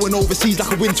earning. I'm blowing overseas like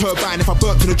a wind turbine. If I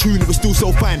burped to the tune, it was still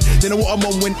so fine. Then I what I'm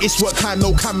on when it's work time,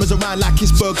 no cameras around like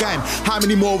it's Bergheim. How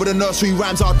many more of the nursery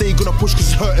rhymes are they gonna push cause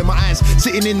it's hurting my eyes?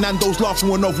 Sitting in Nando's laughing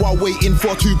one off while waiting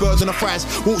for 2 birds and a fries.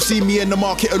 Won't see me in the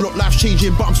market a lot, life's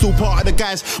changing, but I'm still part of the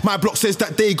guys. My block says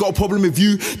that they got a problem with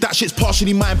you, that shit's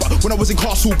partially mine. But when I was in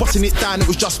Castle busting it down, it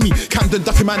was just me. Camden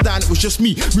ducking man down, it was just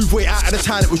me. Move way out of the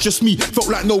town, it was just me. Felt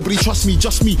like nobody trust me,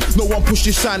 just me. No one pushed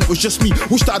this sign, it was just me.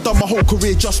 Wish that I'd done my whole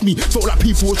career, just me. Felt like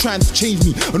people were trying to change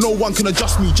me, and no one can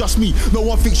adjust me, just me. No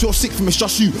one thinks you're sick from it's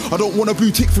just you. I don't want a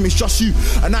blue tick from it's just you.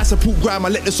 A nice support gram, I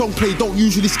let the song play, don't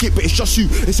usually skip, but it's just you.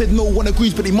 They said no one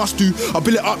agrees, but they must do. I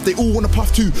build it up, they all wanna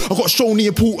puff too. I got shown the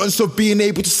importance of being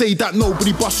able to say that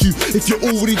nobody busts you. If you're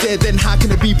already there, then how can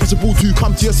it be possible to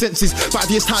come to your senses? 5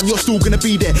 years time, you're still gonna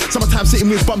be there. Sometimes sitting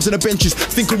with bums on the benches,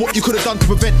 think of what you could have done to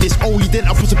prevent this. Only then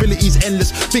our possibilities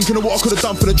endless. Thinking of what I could have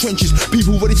done for the trenches.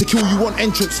 People ready to kill you on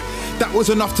entrance. That was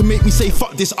enough to make me say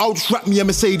fuck this, I'll just rap me a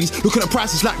Mercedes. Looking at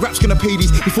prices like rap's gonna pay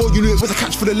these. Before you knew it was a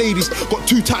catch for the ladies. Got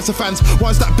 2 types of fans,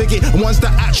 ones that beg it and ones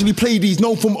that actually play these.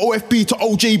 Known from OFB to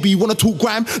OJB, wanna talk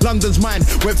grime? London's mine.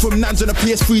 Went from Nans and a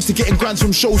PS3 to getting grands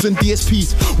from shows and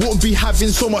DSPs. Wouldn't be having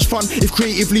so much fun if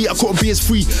creatively I couldn't be as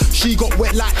free. She got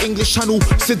wet like English Channel,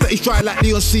 said that it's dry like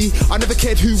Leon C. I never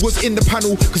cared who was in the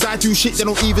panel, cause I do shit they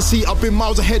don't even see I've been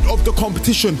miles ahead of the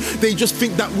competition. They just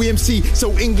think that we MC,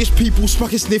 so English people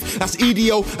smack a sniff. That's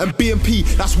EDO and BMP,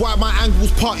 that's why my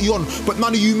angles party on. But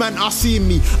none of you man are seeing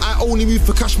me. I only move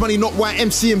for cash money, not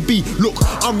YMC and B. Look,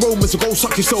 I'm Roman, so go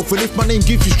suck yourself. And if my name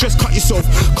gives you stress, cut yourself.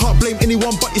 Can't blame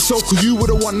anyone but yourself, cause you were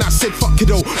the one that said fuck it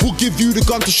though. We'll give you the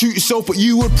gun to shoot yourself, but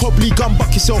you would probably gun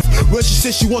buck yourself. When she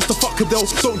says she wants to fuck Cadell,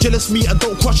 don't jealous me and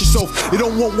don't crush yourself. You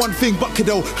don't want one thing but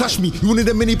Cadell, clash me. You wanted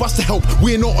a minibus to help.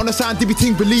 We're not on a scientific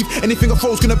thing, believe anything I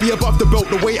throw's gonna be above the belt.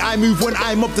 The way I move when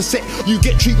I'm up the set, you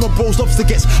get treatment, bros, lobster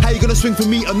gets. How you gonna swing for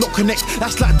me and not connect?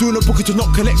 That's like doing a booking to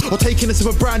not collect, or taking a sip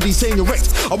of brandy saying you're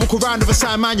wrecked. I walk around with a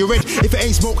sign, man, you're red. If it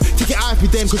ain't smoke, take it out of me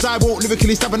then, cause I won't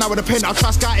lyrically stab an hour with a pen. I'll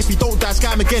try sky if you don't die,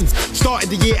 sky him again. Started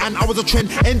the year and I was a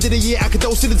trend. End of the year, I could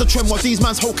still is a trend, while these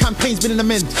man's whole campaign's been in the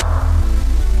mend.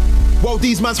 While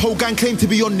these man's whole gang claim to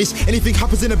be on this. Anything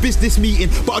happens in a business meeting,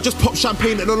 but I just pop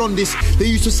champagne and all on this. They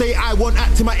used to say I won't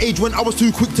act to my age when I was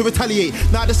too quick to retaliate.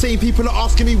 Now the same people are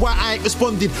asking me why I ain't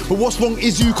responding. But what's wrong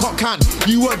is you can't count.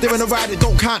 You weren't there in a ride, it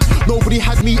don't count. Nobody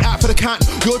had me out for the count.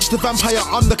 You're just a vampire,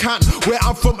 I'm the count. Where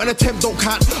I'm from, an attempt don't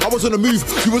count. I was on the move,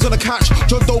 you was on the couch.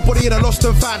 John Doe body and a lost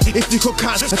and fan. If you could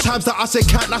count the times that I said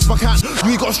count, that's my count.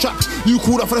 You ain't got a strap, you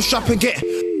called up for the strap and get.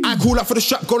 I call out for the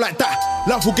strap, go like that.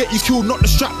 Love will get you killed, not the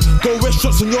strap. Go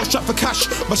restaurants and you're strapped for cash.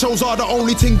 My shows are the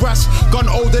only ting brass. Gun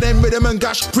older than rhythm and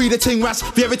gash. Free the ting ras.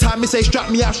 For every time me say strap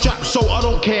me, I strap. So I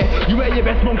don't care. You wear your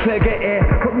best Montclair, get air.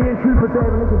 Put me in super there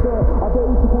and look at there. I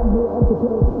don't need to come here and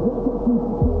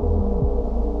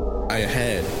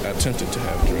I attempted to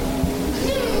have drink.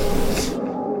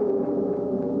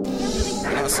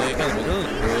 I say,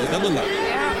 that look like.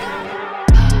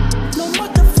 No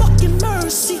motherfucking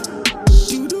mercy.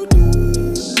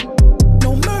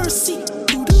 No mercy.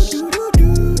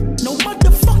 No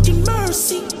motherfucking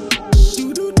mercy.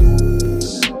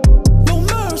 No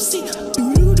mercy.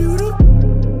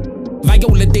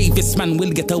 Viola Davis, man,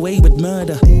 will get away with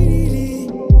murder.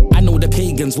 I know the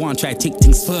pagans want to try take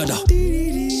things further.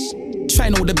 Try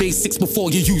know the basics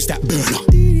before you use that burner.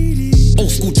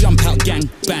 Old school jump out gang,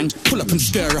 bang, pull up and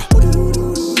stir her.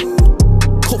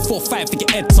 Code 4-5 to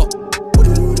get heads up.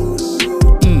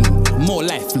 More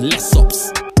life and less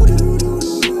ops.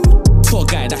 Tour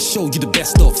guy that showed you the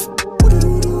best of.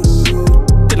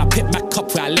 Then I pick back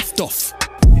up where I left off.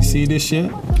 You see this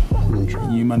shit?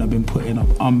 You man have been putting up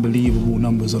unbelievable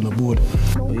numbers on the board.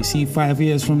 But you see 5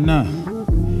 years from now,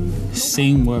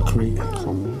 same work rate,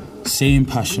 same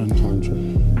passion.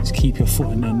 100. Just keep your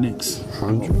foot in their necks.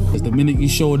 100. Because the minute you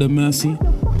show them mercy,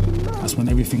 that's when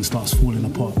everything starts falling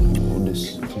apart.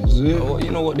 You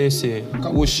know what they say?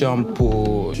 Wash and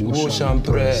push, wash and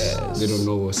press. They don't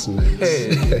know what's next.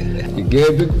 Hey. You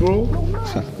get big, bro?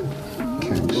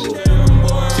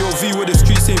 Yo, V, where the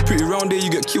streets ain't pretty round there, you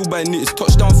get killed by nitties.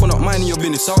 Touchdown for not minding your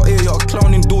business. Out here, you're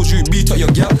clowning doors, you beat up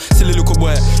your gal. Silly little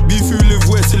boy. Beef you live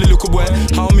where, silly little boy.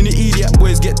 How many idiot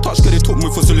boys get touched cause they took me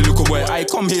for silly little boy? I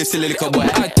come here, silly little boy.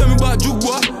 I tell me about you,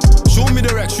 boy. Show me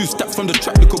the racks you stack from the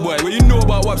track, little boy. What you know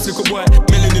about waps, little boy?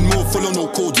 Melanin more, follow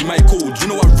no codes in my code. You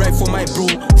know I ride for my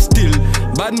bro, still.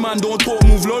 Bad man don't talk,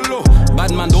 move lolo.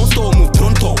 Bad man don't stop, move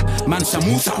pronto. Man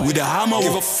Shamusa with a hammer.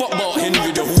 Give a fuck about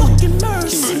Henry the Who.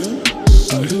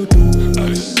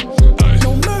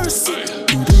 No mercy.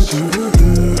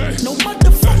 No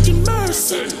motherfucking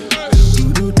mercy.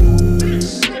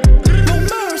 No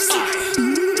mercy.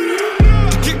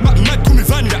 The kickback mad, call me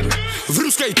Van Damme.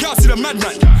 Vruska, you can't see the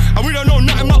madman. And we don't know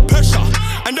nothing about pressure.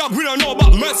 And that we don't know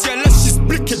about mercy unless she's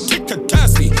blick and kick and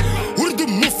curse me. Wouldn't do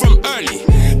move from early.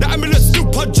 The ambulance still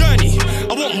per journey.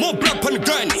 I want more blood on the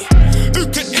gurney. Who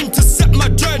can intercept my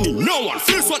journey? No one.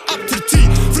 First one up to the T.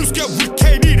 Vruska with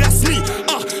KD, that's me.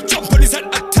 Jump on his head,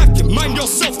 attack him. Mind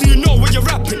yourself, do you know when you're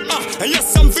rapping? And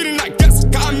yes, I'm feeling like this.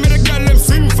 Got me the girl, them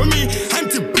sing for me. Hand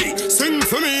to beat, sing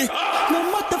for me. No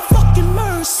motherfucking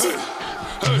mercy.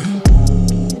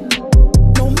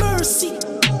 No mercy.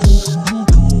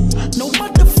 No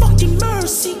motherfucking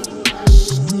mercy.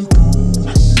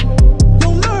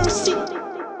 No mercy.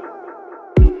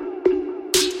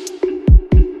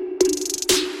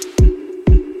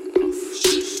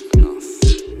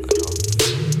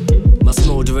 My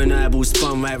smouldering eyeball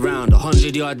spun right round.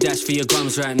 100-yard dash for your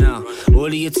gums right now. All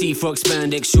of your teeth rock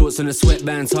spandex shorts and a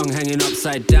sweatband tongue hanging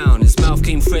upside down. His mouth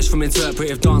came fresh from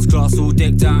interpretive dance class, all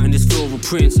decked out in this floral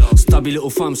prints. Stubby little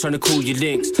thumbs trying to call you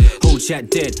links. Whole chat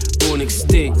dead, born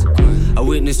extinct. I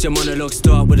witnessed your monologue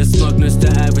start with a smugness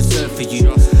that I reserved for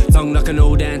you. Tongue like an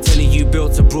old antenna you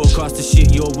built to broadcast the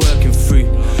shit you're working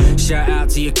through. Shout out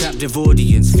to your captive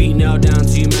audience. Feet now down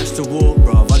to you match the walk,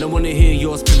 bruv. I don't don't wanna hear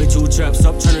your spiritual chirp.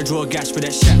 Stop trying to draw a gash for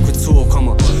that chakra talk. I'm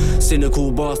a cynical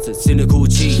bastard, cynical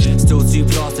cheat. Still too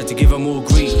plastered to give her more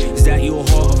grief. Is that your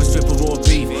heart of a strip of raw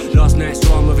beef? Last night's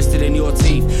drama is still in your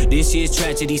teeth. This year's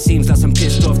tragedy seems like some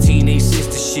pissed off teenage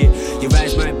sister shit. Your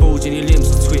eyes might bulge and your limbs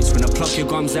will twitch when I pluck your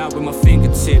gums out with my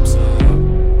fingertips.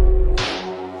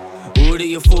 All that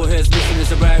your forehead's missing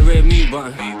is a bright red mute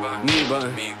button. Mute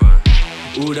button.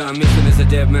 All that I'm missing is a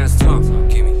dead man's tongue.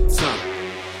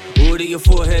 All that your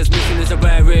forehead's missing is a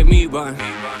bright red mute button.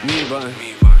 Mute button.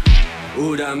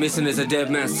 All that I'm missing is a dead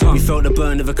man's tongue. We felt the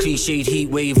burn of a cliched heat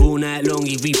wave all night long.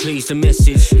 He replays the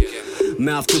message.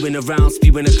 Mouth doing around,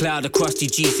 spewing a cloud of crusty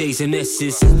G's and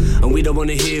S's. And we don't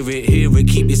wanna hear it.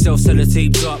 Keep yourself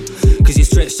sellotaped up. Cause you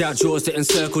stretched out jaws that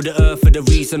encircle the earth for the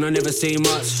reason I never say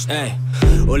much. Ay,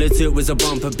 all it took was a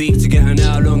bumper beat to get an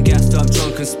hour long gassed up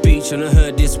drunken speech. And I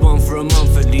heard this one for a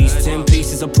month at least. 10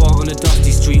 pieces apart on a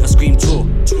dusty street, I screamed draw.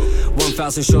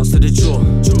 1,000 shots to the jaw.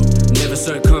 Never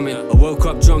saw it coming. I woke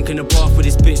up drunk in the bath with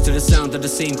this bitch to the sound of the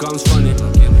same guns running.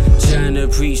 Trying to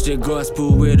preach the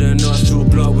gospel with a nostril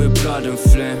blocked with blood and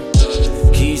phlegm.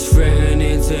 Keeps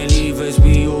threatening to leave us,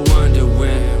 we all wonder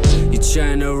when. You're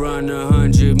trying to run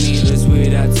 100 meters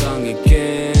with that tongue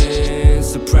again.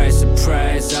 Surprise,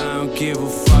 surprise, I don't give a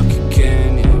fuck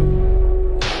again. Yeah.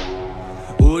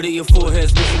 All that your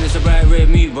forehead's missing is a bright red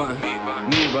mute button.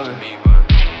 Mute button.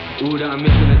 All that I'm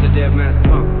missing is a dead man's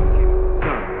tongue.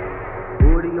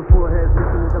 All that your forehead's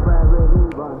missing is a bright red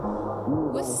mute button.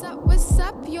 What's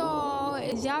up, y'all?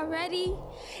 Is y'all ready?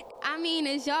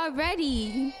 Is y'all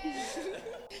ready?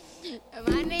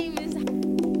 My name is...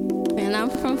 And I'm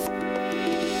from...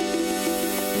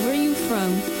 Where are you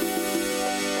from?